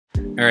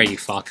Alright, you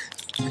fuck.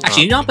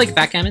 Actually, you not play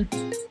backgammon?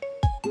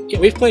 Yeah,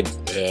 we've played.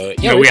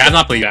 No, we have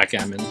not played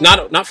backgammon.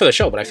 Not for the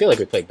show, but I feel like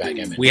we played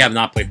backgammon. We have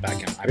not played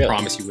backgammon. I Really?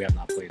 promise you, we have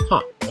not played.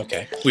 Huh?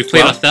 Okay. We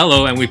played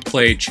Othello and we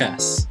played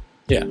chess.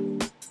 Yeah.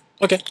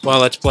 Okay. Well,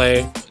 let's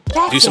play.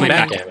 Do some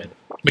backgammon.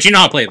 But you know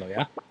how to play though,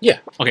 yeah? Yeah.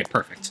 Okay,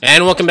 perfect.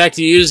 And welcome back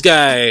to you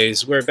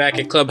guys. We're back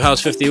at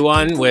Clubhouse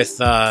 51 with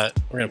we're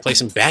gonna play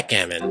some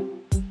backgammon.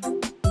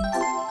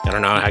 I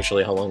don't know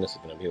actually how long this is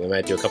gonna be. We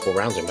might do a couple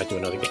rounds. We might do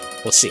another game.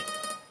 We'll see.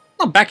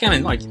 Well,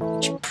 backgammon like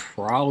should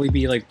probably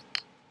be like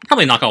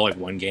knock out like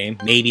one game,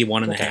 maybe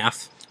one and a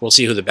half. We'll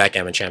see who the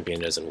backgammon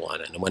champion is in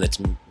one, and when it's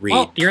Reed.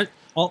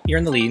 Well, you're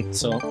in the lead,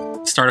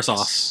 so start us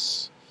off.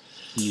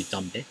 You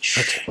dumb bitch.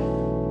 Okay.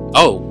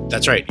 Oh,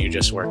 that's right. You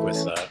just work with.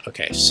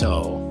 Okay,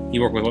 so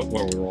you work with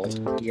what we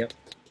rolled. Yep.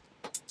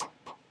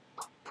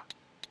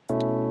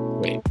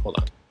 Wait, hold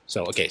on.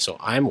 So okay, so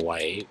I'm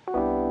white.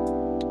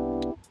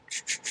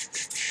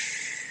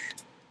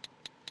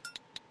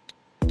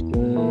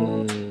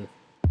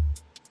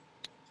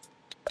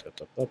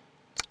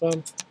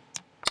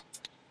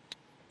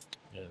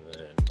 And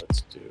then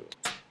let's do.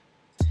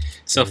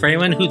 So for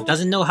anyone who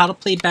doesn't know how to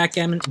play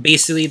backgammon,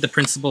 basically the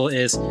principle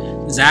is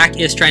Zack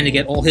is trying to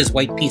get all his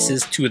white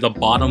pieces to the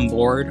bottom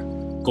board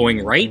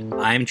going right.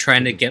 I'm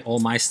trying to get all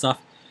my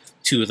stuff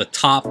to the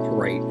top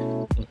right.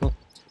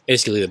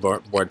 Basically the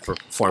board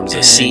forms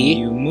a C.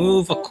 You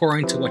move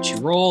according to what you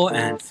roll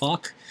and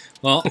fuck.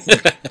 Well,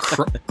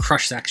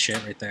 crush that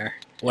shit right there.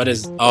 What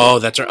is... Oh,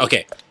 that's right.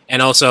 Okay.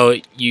 And also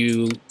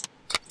you...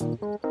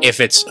 If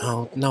it's...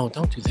 Oh, no,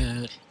 don't do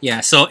that. Yeah,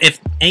 so if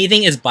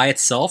anything is by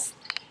itself,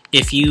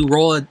 if you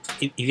roll if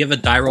you have a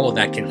die roll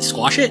that can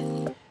squash it,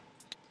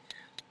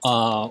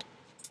 the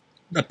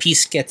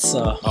piece gets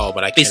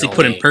but I basically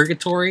put in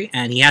purgatory,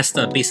 and he has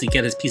to basically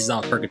get his pieces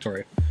out of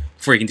purgatory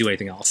before he can do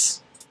anything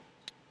else.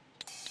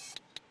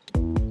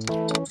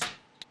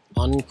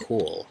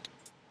 Uncool.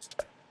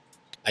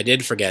 I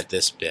did forget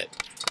this bit.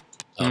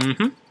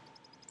 It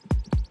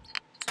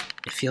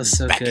feels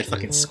so good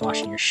fucking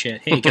squashing your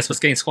shit. Hey, guess what's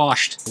getting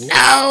squashed?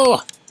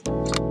 No!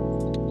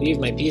 Leave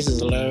my pieces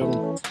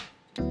alone.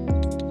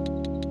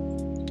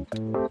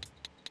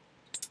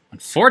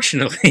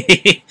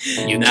 Unfortunately,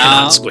 you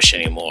cannot squish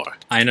anymore.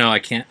 I know, I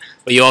can't.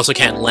 But you also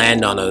can't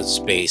land on a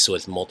space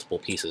with multiple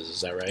pieces,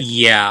 is that right?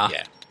 Yeah.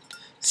 Yeah.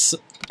 So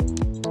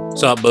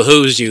it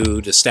behooves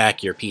you to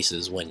stack your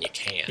pieces when you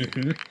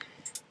can.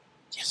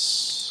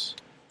 Yes.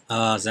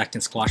 Zack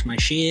can squash my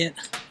shit.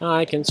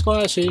 I can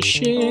squash his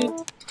shit.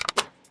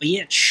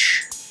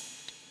 Bitch.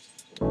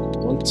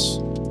 Once.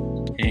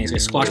 And he's gonna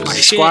squash my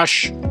shit.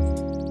 Squash.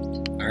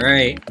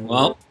 Alright,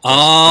 well.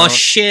 Oh,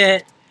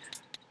 shit.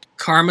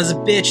 Karma's a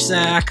bitch,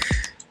 Zack.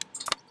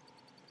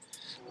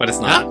 But it's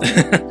not.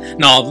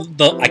 No,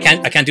 I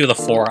can't do the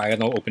 4. I got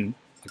no open.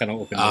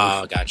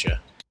 Oh, gotcha.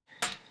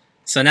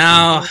 So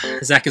now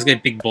Zack is gonna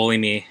big bully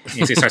me. And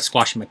he's gonna start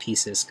squashing my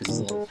pieces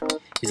because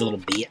he's a little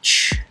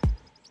bitch.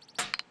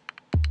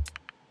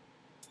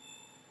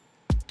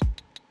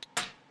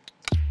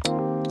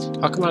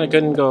 How come I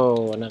couldn't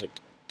go another?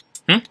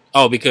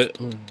 Oh, because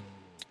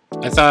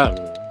I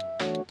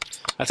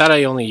thought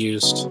I only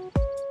used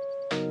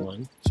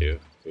 1, 2,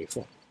 3,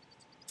 4.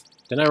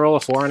 Didn't I roll a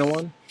 4 and a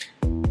 1?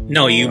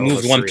 No, you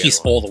moved one piece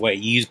all the way.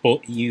 You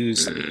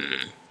use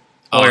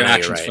all your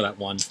actions for that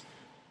one.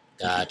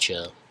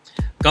 Gotcha.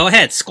 Go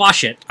ahead,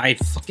 squash it. I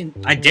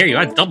dare you.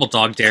 I double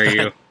dog dare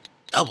you.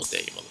 Double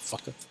dare you,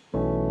 motherfucker.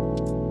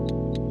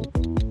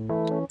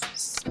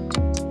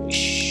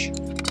 Squish.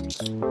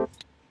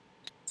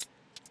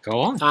 Go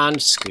on. On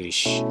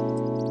squish.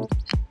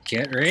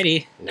 Get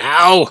ready.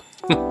 Now.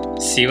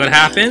 See what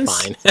happens?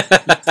 Fine.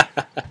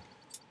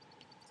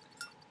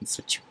 That's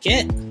what you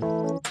get.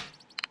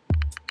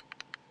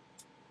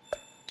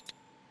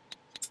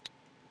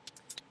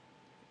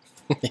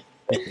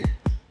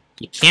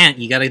 You can't.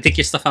 You gotta take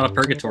your stuff out of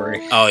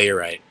purgatory. Oh, you're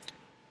right.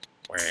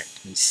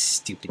 You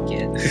stupid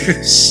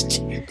git.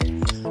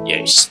 Stupid. Yeah,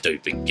 you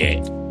stupid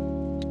git.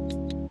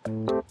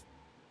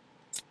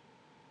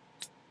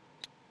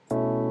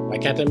 Why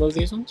can't I move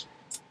these ones?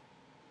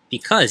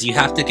 Because you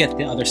have to get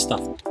the other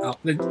stuff out.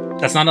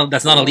 That's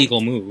not a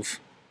legal move.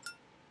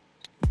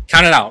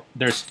 Count it out.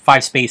 There's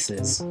 5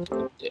 spaces.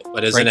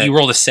 But isn't it? You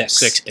rolled a 6.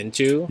 6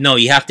 into? No,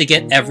 you have to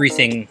get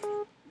everything.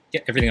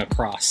 Get everything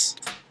across.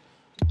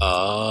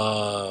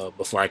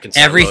 Before I can.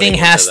 Everything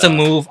has to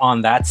move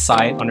on that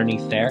side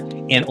underneath there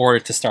in order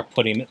to start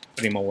putting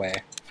him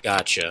away.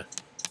 Gotcha.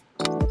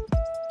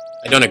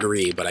 I don't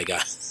agree, but I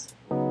got.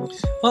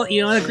 Well,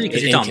 you don't agree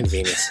because you're dumb.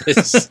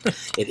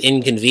 It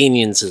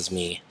inconveniences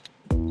me.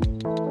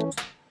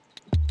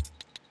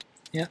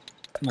 Yeah,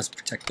 I must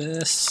protect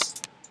this.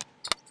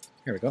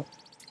 Here we go.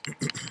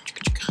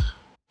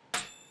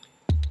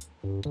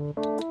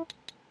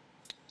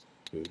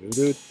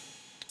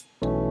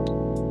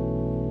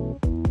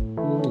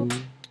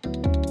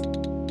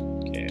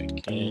 Okay, I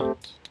can't.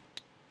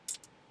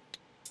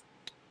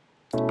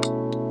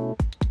 Oh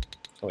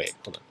wait,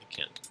 hold on, I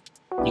can't.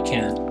 You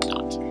can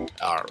not.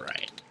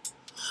 Alright.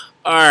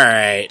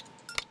 Alright.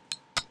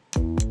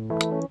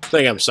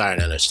 think I'm starting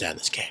to understand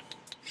this game.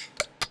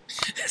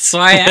 So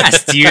I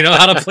asked, do you know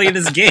how to play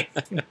this game?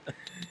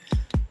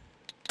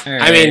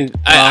 Right, I mean,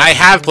 well, I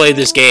have played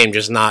this game,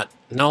 just not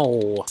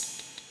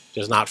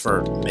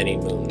for many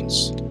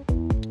moons.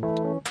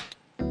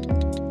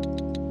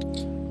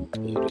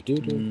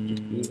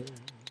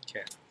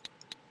 Okay.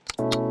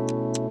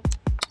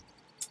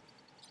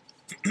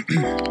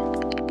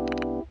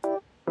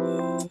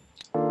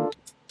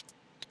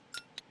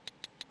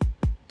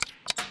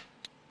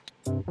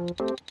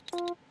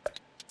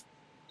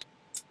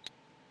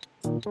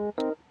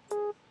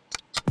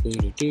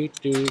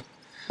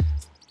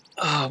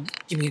 Oh,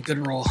 give me a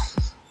good roll.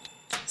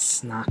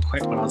 It's not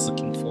quite what I was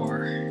looking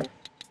for.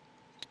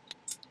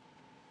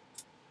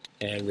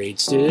 And Reed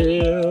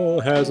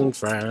still hasn't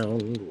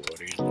found what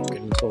he's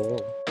looking for.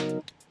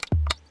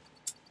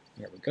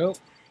 There we go.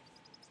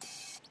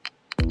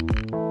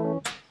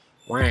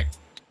 Whack.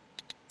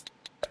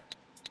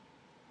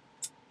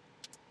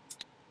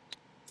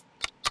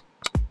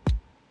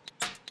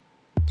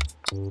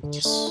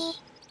 Yes.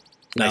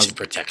 Nice and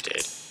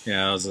protected.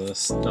 Yeah, that was a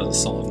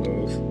solid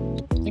move.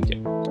 Thank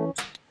you.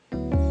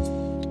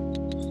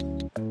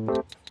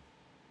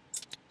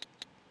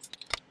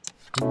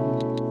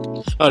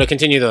 Oh, to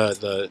continue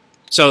the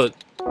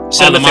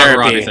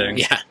cinematherapy thing.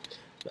 Yeah.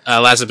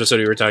 Last episode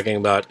we were talking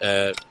about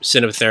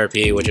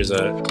cinematherapy, which is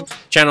a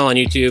channel on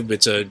YouTube.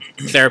 It's a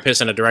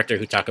therapist and a director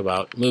who talk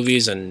about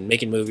movies and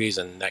making movies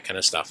and that kind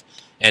of stuff,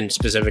 and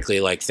specifically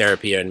like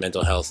therapy and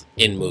mental health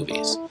in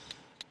movies.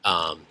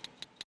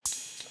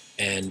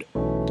 And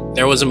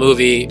there was a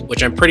movie,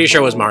 which I'm pretty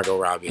sure was Margot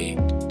Robbie,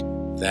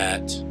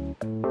 that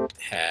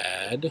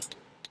had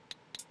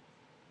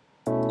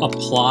a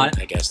plot.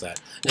 I guess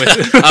that.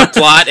 A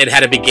plot. It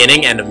had a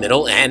beginning and a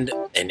middle and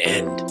an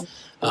end.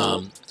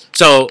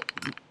 So,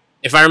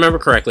 if I remember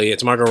correctly,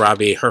 it's Margot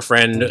Robbie. Her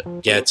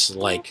friend gets,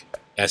 like,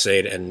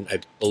 essayed and, I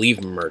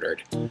believe,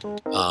 murdered.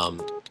 Or,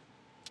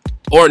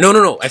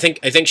 no. I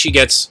think she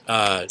gets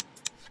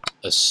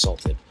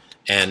assaulted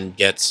and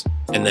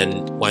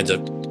then winds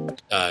up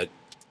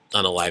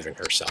unaliving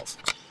herself.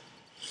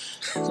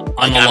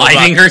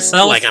 Unaliving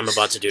herself? Like I'm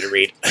about to do to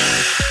Reed.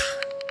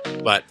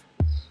 But,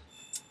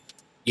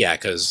 yeah,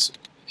 because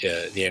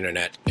the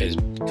internet has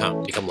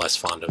become less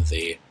fond of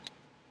the...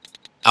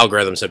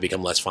 Algorithms have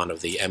become less fond of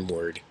the M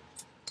word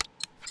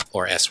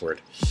or S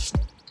word.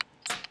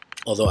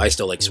 Although I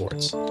still like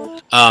swords.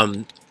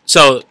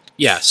 So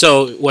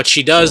what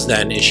she does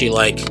then is she,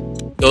 like,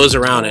 goes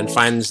around and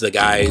finds the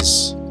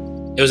guys...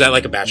 It was at,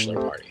 like, a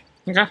bachelor party.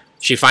 Okay.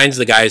 She finds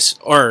the guys...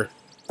 Or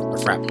a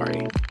frat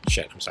party.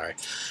 Shit, I'm sorry.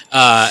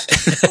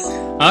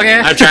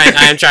 Okay.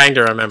 I'm trying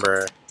to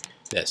remember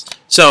this.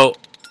 So...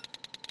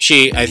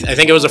 I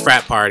think it was a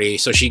frat party,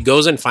 so she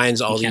goes and finds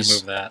all these... You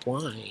can't move that.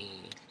 Why?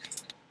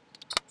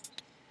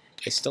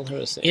 I still have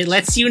a six. It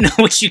lets you know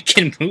what you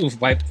can move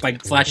by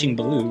flashing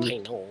blue. I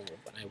know,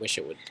 but I wish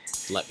it would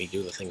let me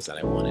do the things that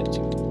I wanted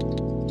to.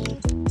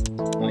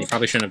 Well, you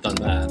probably shouldn't have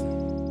done that.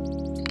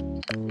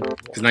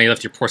 Because now you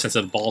left your poor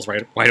sensitive balls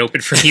wide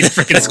open for me to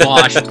freaking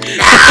squash.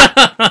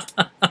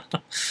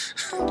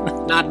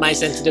 Not my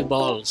sensitive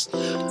balls.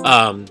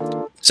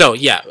 So,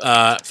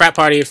 yeah, frat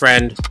party,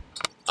 friend,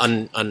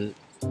 unhappy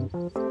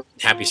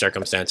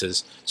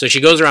circumstances. So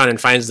she goes around and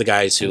finds the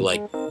guys who,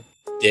 like,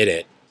 did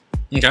it.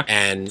 Okay.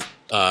 And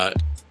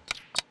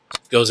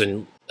goes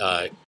and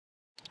I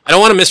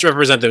don't want to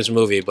misrepresent this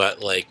movie,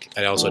 but like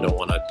I also did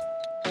want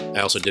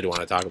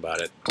to talk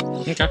about it.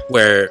 Okay.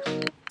 Where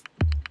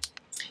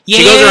Yay!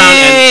 she goes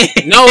around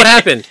and no, what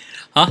happened?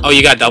 Huh? Oh,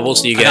 you got doubles,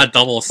 so you get... I got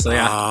doubles, so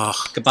yeah.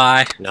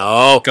 Goodbye.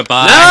 No.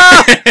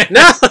 Goodbye.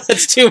 No,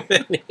 that's too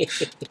many.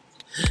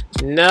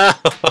 No.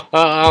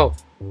 You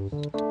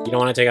don't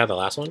want to take out the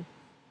last one?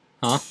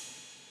 Huh?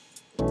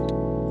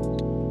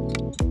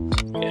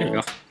 There you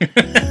go.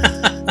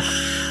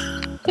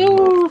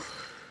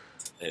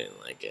 I didn't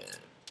like it.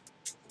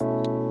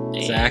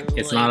 Zach,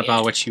 it's not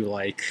about what you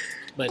like.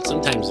 But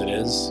sometimes it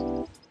is.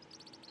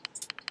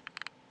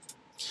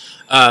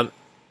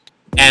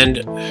 And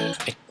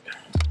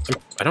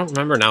I don't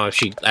remember now if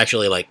she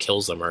actually, like,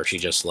 kills them or if she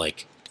just,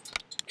 like,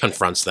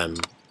 confronts them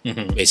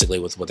basically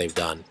with what they've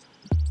done.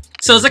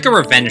 So it's like a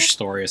revenge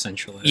story,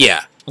 essentially.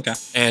 Yeah. Okay.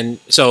 And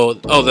so,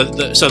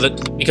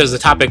 because the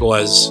topic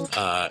was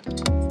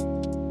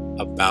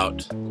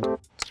about,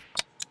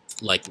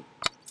 like,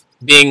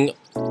 being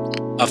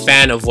a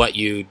fan of what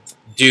you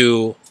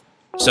do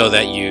so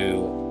that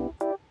you...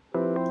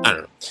 I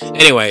don't know.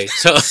 Anyway,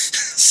 so...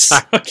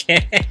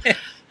 Okay.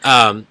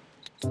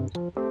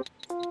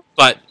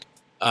 But,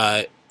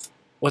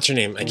 what's her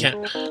name? I can't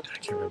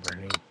remember her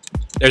name.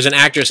 There's an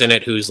actress in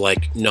it who's,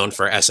 like, known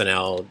for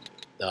SNL,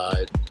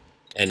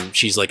 and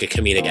she's, like, a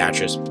comedic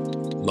actress,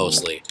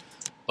 mostly.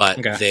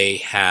 But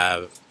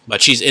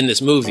but she's in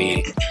this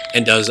movie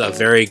and does a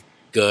very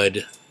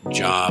good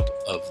job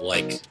of,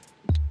 like...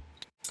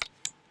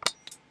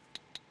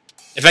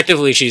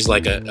 Effectively, she's,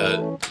 like,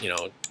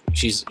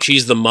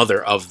 she's the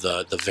mother of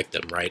the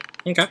victim, right?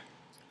 Okay.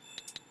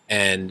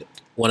 And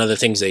one of the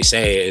things they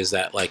say is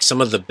that, like,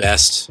 some of the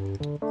best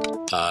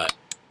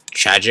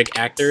tragic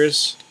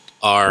actors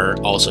are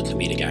also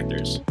comedic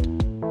actors,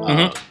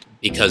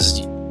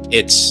 because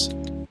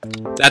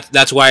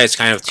that's why it's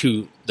kind of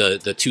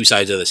the two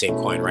sides of the same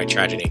coin, right?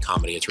 Tragedy and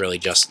comedy. It's really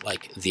just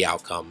like the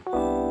outcome,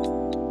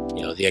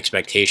 you know, the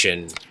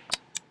expectation.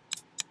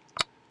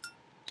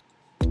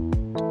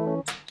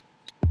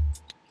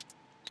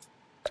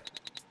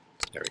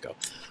 There we go.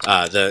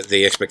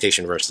 The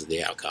expectation versus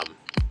the outcome,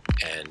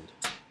 and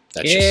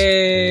that's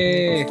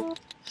just.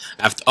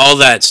 After all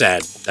that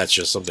said, that's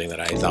just something that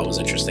I thought was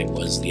interesting,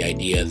 was the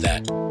idea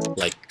that,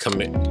 like,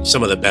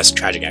 some of the best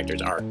tragic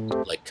actors are,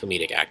 like,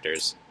 comedic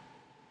actors.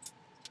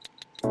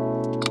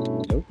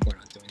 Nope, we're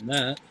not doing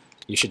that.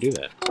 You should do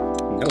that.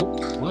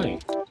 Nope. Why?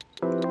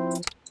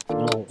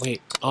 Oh,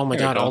 wait. Oh my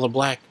god, all the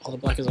black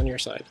is on your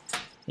side.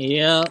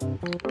 Yeah.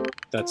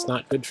 That's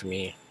not good for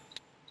me.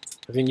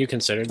 Haven't you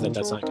considered that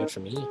that's not good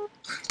for me?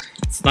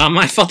 It's not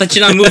my fault that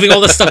you're not moving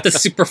all the stuff that's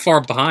super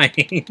far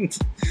behind.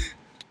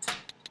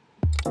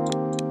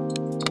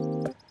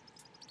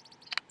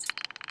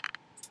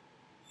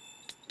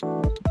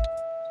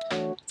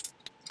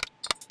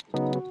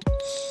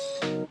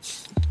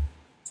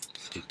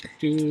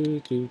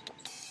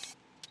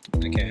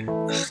 Okay.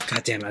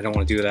 God damn it, I don't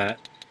want to do that.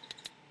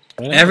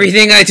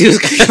 Everything I do is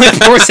keep my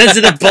poor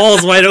sensitive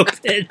balls wide open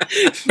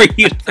for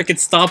you to freaking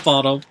stomp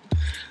on them.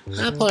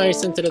 My poor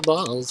sensitive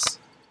balls.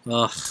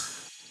 Ugh.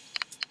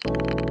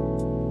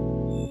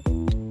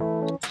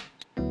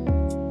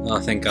 Oh,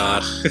 thank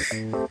God.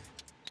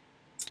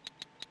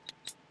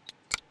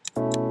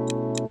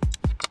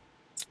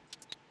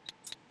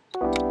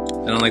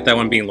 I don't like that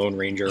one being Lone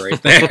Ranger right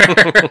there.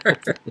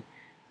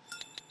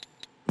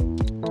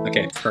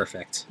 Okay,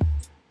 perfect.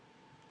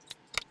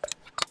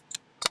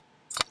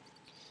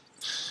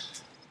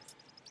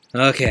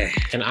 Okay.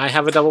 Can I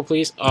have a double,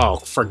 please? Oh,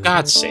 for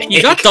God's sake.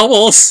 You got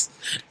doubles!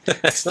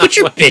 That's not Quit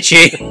your what...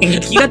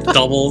 bitching! You got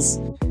doubles.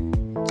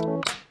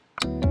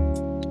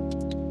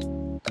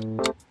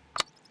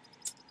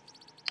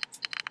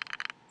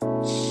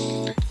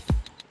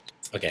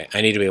 Okay,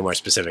 I need to be more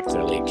specific,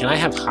 clearly. Can I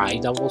have high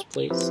doubles,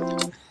 please?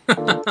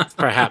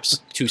 Perhaps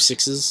 2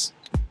 6s?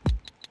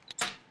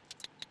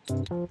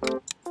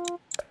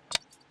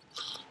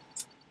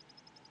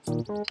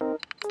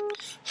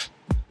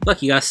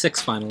 Look, you got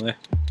 6 finally.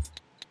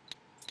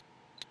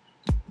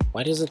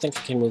 Why does it think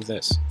it can move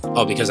this?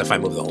 Oh, because if I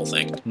move the whole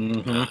thing.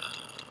 Mm-hmm.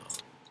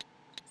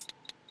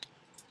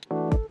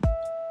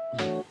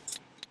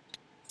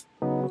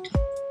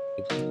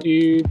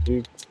 Do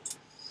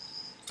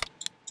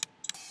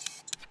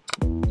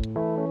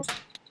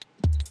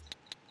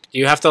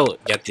you have to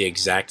get the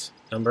exact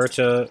number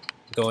to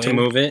go in? To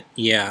move it?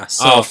 Yeah.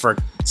 So, oh,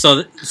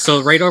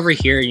 so right over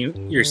here,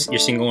 you're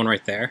seeing one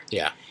right there.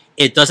 Yeah.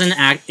 It doesn't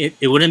act.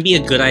 It wouldn't be a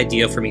good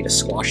idea for me to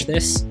squash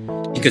this,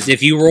 because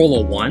if you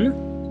roll a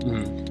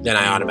 1, then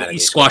I automatically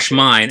squash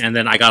mine, and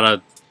then I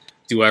gotta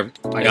do. I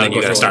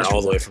gotta start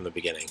all the way from the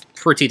beginning.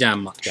 Pretty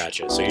damn much.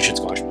 Gotcha. So you should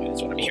squash mine.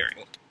 Is what I'm hearing.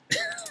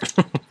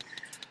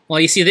 Well,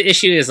 you see, the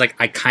issue is like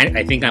I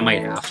think I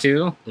might have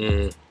to,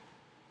 and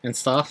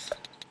stuff.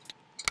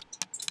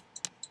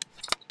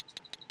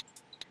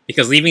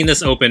 Because leaving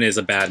this open is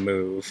a bad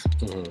move.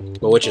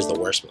 But which is the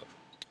worst move?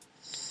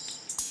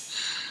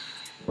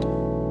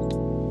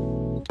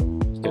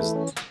 Because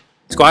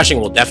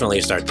squashing will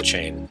definitely start the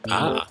chain.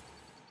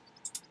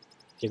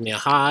 Give me a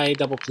high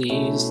double,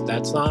 please.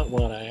 That's not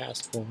what I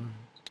asked for.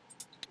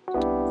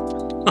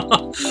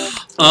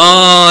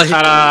 Oh,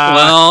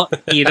 well,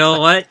 you know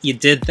what? You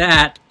did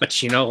that,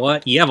 but you know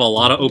what? You have a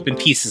lot of open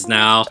pieces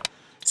now.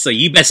 So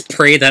you best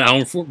pray that I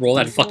don't roll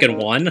that fucking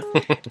 1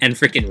 and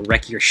freaking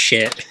wreck your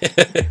shit.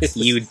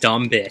 You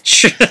dumb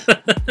bitch.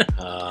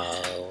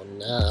 Oh,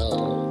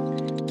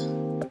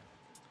 no.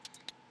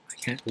 I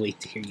can't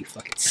wait to hear you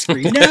fucking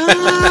scream.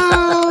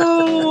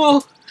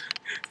 No!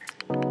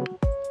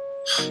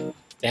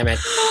 Damn it.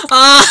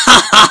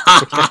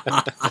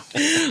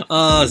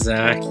 Oh,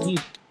 Zach, you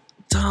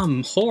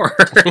dumb whore.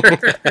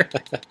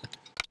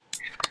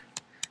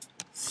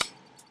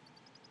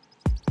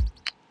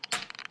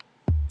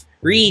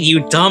 Reed,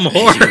 you dumb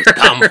whore. You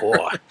dumb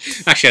whore.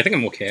 Actually, I think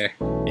I'm okay.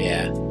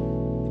 Yeah.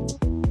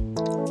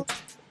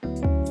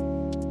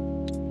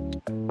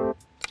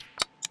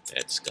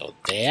 Let's go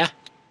there.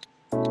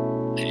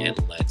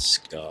 And let's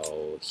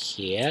go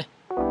here.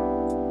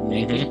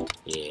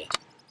 Yeah.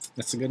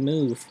 That's a good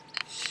move.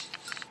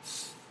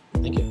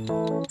 Thank you.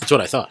 That's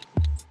what I thought.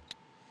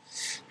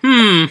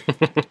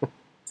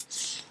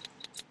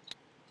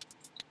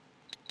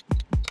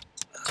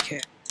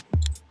 Okay.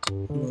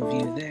 Move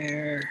you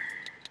there.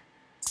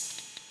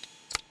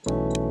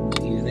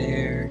 Move you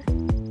there.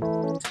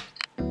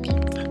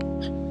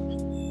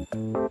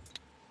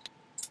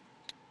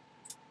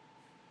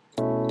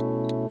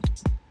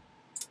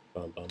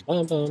 Bum, bum,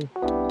 bum, bum.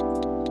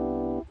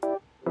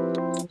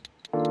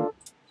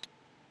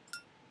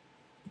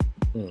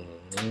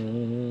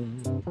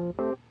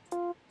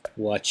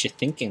 What you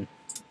thinking?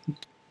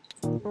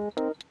 I'm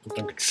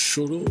thinking,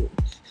 shut up.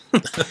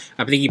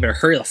 I think you better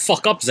hurry the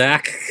fuck up,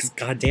 Zach. 'Cause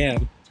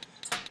goddamn.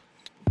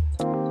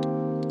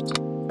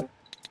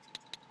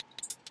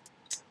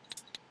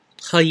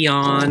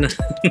 yawn.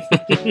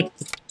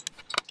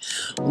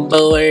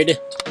 Bored.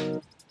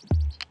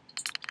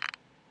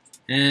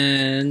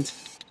 And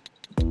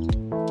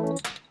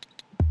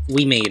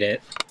we made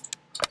it.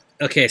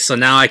 Okay, so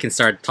now I can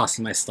start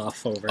tossing my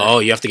stuff over. Oh,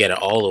 you have to get it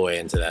all the way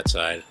into that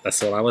side.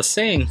 That's what I was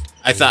saying.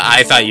 I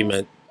thought you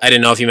meant. I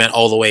didn't know if you meant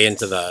all the way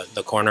into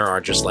the corner or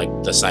just like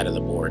the side of the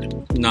board.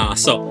 Nah.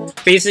 So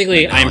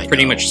basically, I'm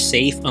pretty much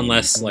safe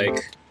unless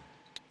like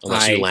you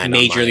land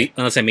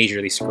unless I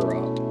majorly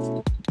screw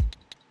up.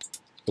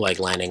 Like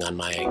landing on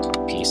my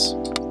piece.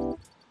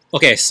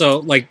 Okay, so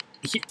like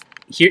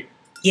here.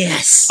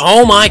 Yes.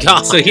 Oh my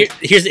god. So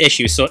here's the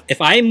issue. So if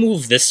I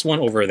move this one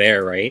over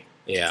there, right?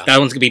 Yeah. That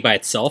one's gonna be by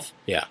itself.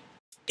 Yeah.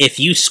 If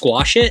you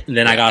squash it,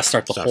 then I gotta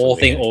start the whole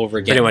thing over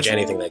again. Pretty much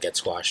anything that gets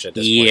squashed at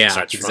this point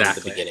starts from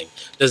the beginning.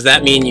 Does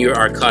that mean you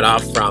are cut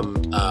off from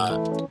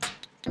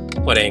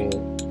putting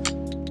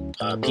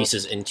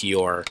pieces into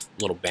your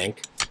little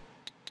bank?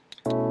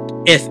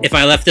 If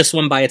I left this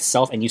one by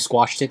itself and you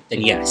squashed it,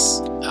 then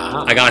yes.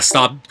 I gotta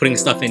stop putting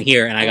stuff in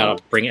here and I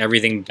gotta bring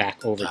everything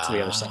back over to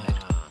the other side.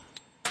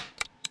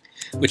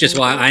 Which is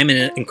why I'm in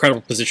an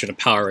incredible position of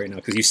power right now,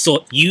 because you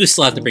still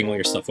have to bring all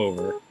your stuff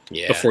over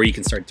before you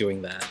can start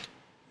doing that.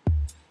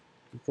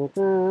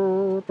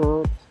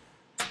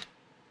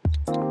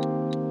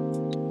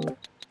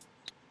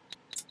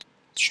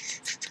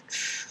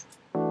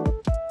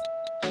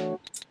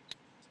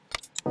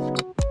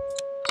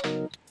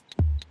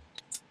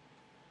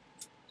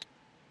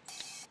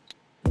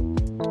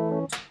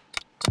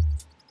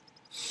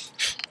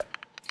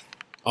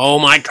 Oh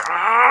my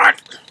god!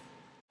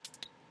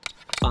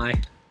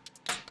 Bye.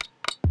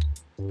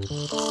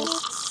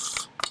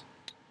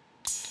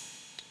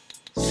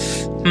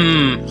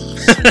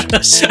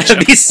 It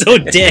would be so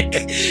dick.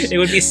 It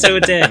would be so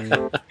dick.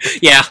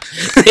 Yeah.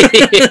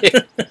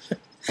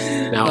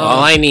 Now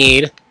all I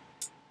need...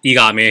 You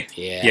got me.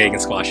 Yeah. Yeah, you can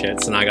squash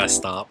it, so now I gotta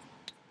stop.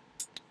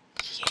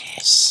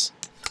 Yes.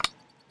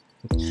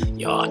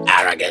 Your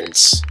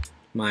arrogance.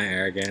 My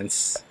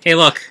arrogance. Hey,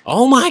 look.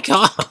 Oh my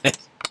god!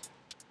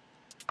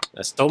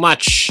 That's too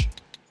much.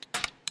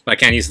 But I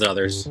can't use the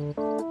others.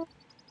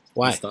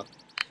 Why?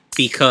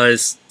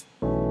 Because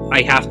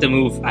I have to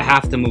move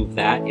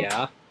that,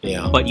 yeah.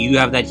 Yeah. But you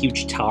have that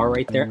huge tower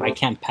right there. I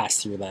can't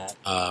pass through that.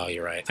 Oh,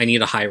 you're right. I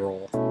need a high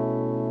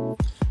roll.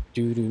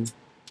 Doo-doo.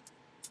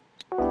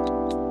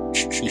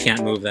 You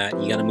can't move that.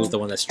 You gotta move the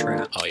one that's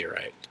trapped. Oh, you're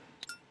right.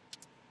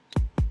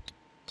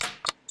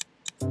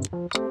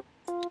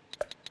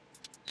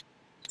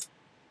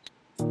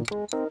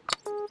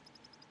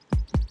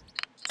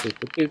 Boop,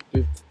 boop, boop,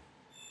 boop.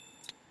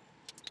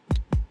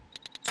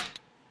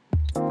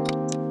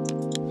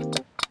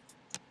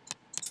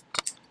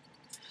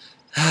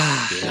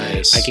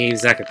 Nice. I gave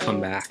Zack a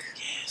comeback.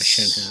 Yes. I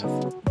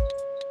shouldn't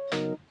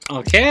have.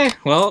 Okay,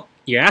 well,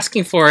 you're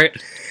asking for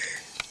it.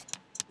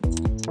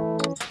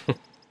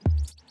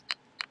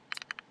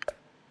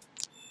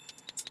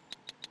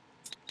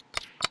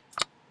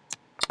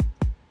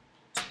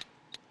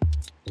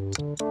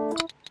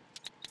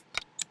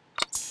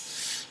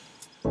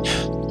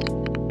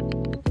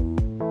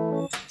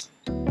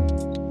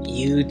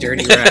 You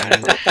dirty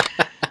rat.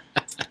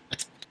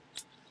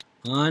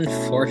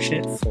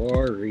 Unfortunate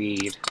for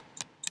Reed.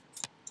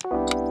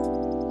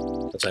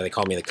 That's why they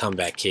call me the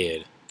comeback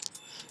kid.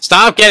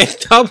 Stop getting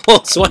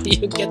doubles! Why do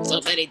you get so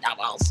many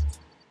doubles?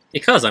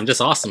 Because I'm just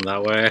awesome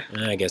that way.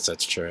 I guess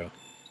that's true.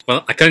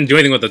 Well, I couldn't do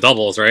anything with the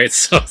doubles, right?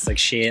 So it's like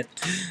shit.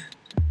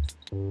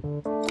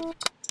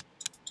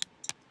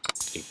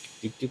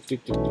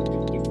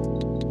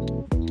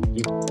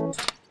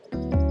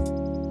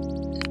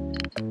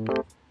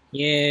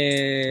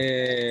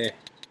 Yeah.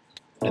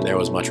 And there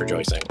was much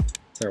rejoicing.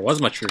 There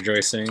was much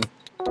rejoicing.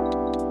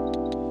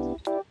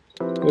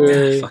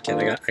 Fuck it,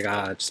 I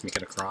gotta just make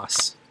it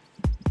across.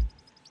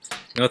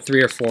 No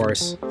 3 or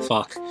 4s.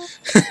 Fuck.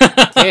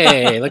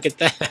 Hey, look at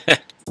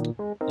that.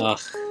 Ugh.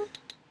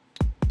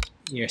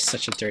 You're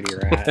such a dirty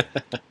rat.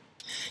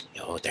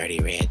 Yo, dirty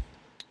rat.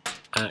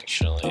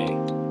 Actually,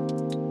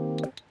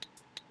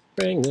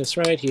 bring this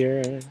right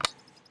here.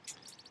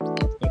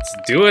 Let's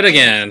do it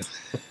again.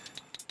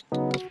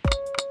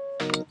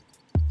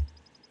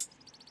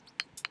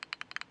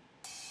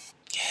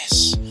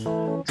 Yes.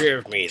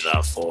 Give me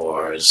the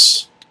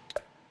 4s.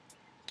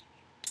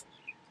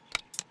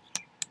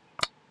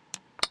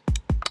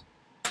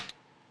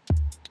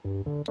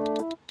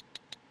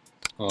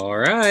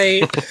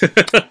 Alright.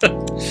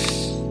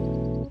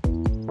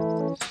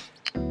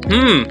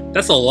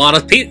 That's a lot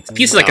of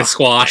pieces I can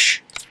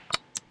squash.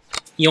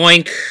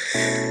 Yoink.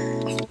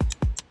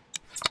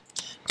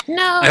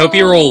 No. I hope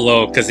you roll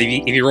low, because if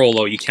you roll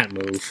low, you can't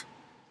move.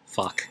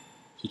 Fuck.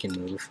 He can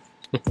move.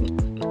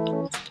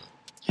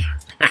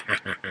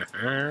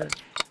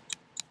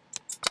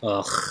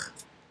 Ugh.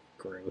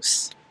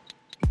 Gross.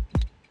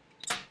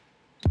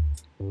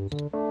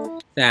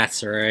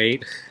 That's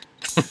right.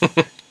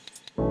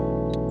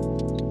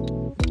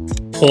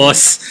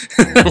 Puss.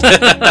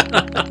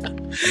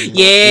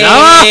 Yay!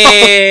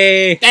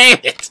 No! Damn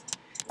it!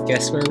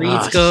 Guess where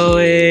Reed's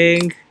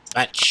going?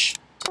 Fetch.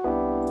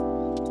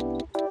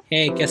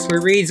 Hey, guess where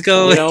Reed's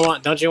going? You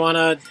don't you want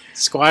to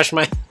squash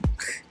my...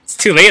 It's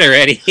too late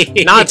already.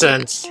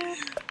 Nonsense.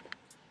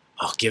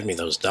 Oh, give me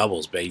those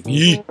doubles,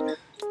 baby.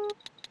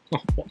 Oh,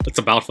 it's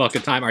about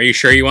fucking time. Are you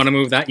sure you want to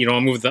move that? You don't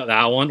want to move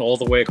that one all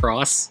the way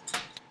across?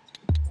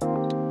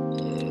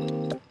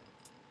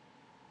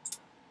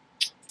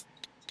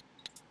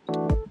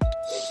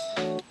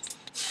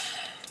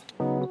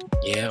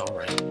 Yeah,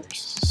 alright. You're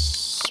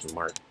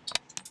smart.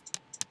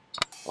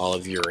 All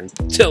of your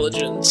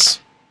intelligence.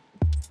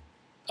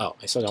 Oh,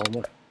 I still got one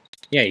more.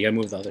 Yeah, you gotta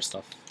move the other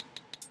stuff.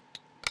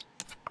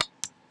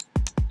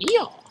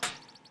 Yeah.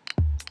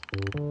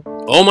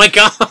 Oh my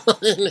god!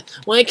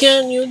 Why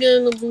can't you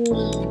get the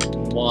blue?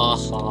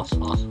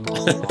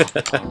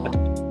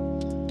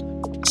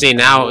 See,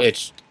 now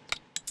it's...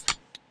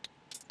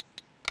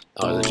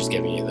 Oh, they're just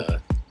giving you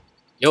the...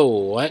 Yo,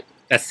 what?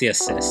 That's the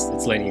assist.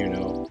 It's letting you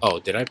know. Oh,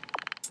 did I...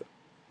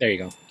 There you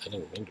go. I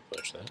didn't mean to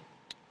push that.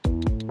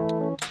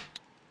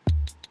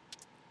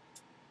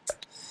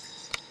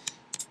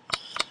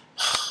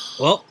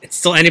 Well, it's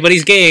still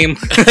anybody's game.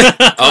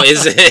 Oh,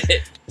 is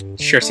it?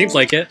 Sure seems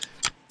like it.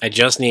 I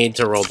just need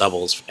to roll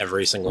doubles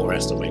every single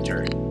rest of my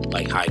turn.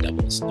 Like high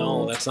doubles.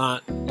 No, that's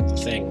not the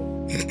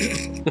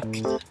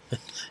thing.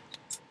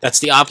 That's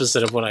the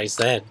opposite of what I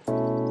said.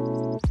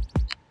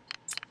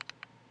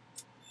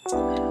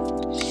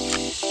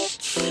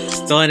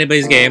 Still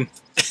anybody's game.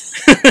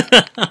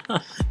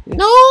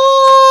 No!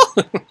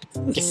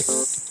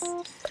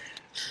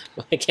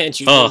 Why can't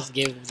you just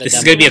give the This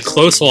is going to be a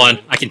close one.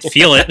 I can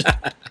feel it.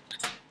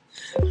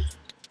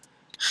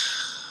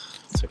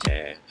 It's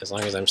okay. As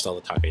long as I'm still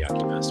the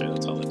takoyaki master,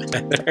 that's all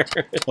that matters.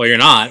 Well, you're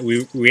not.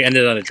 We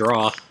ended on a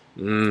draw.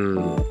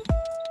 Mmm.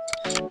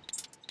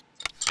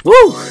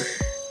 Woo!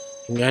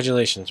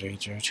 Congratulations,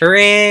 Richard.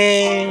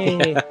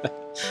 Hooray!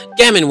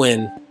 Gammon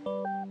win!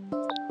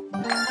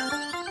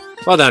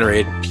 Well done,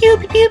 Reed. Pew,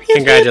 pew, pew, pew,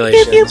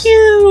 Congratulations. pew,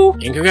 pew,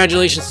 pew. And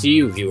congratulations to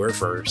you, viewer,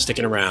 for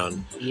sticking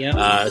around.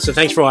 Yeah. So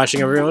thanks for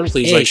watching, everyone.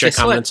 Please like, share,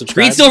 comment, and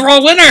subscribe. Reed's the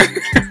overall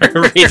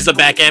winner! Reed's the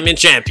Backgammon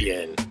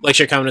champion. Like,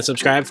 share, comment, and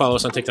subscribe. Follow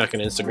us on TikTok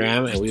and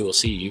Instagram, and we will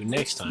see you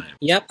next time.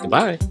 Yep.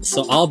 Goodbye.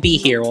 So I'll be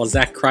here while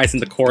Zack cries in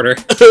the corner.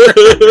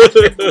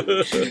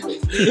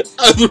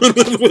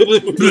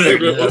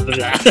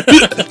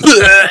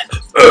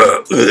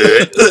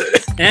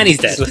 And he's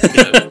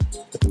dead.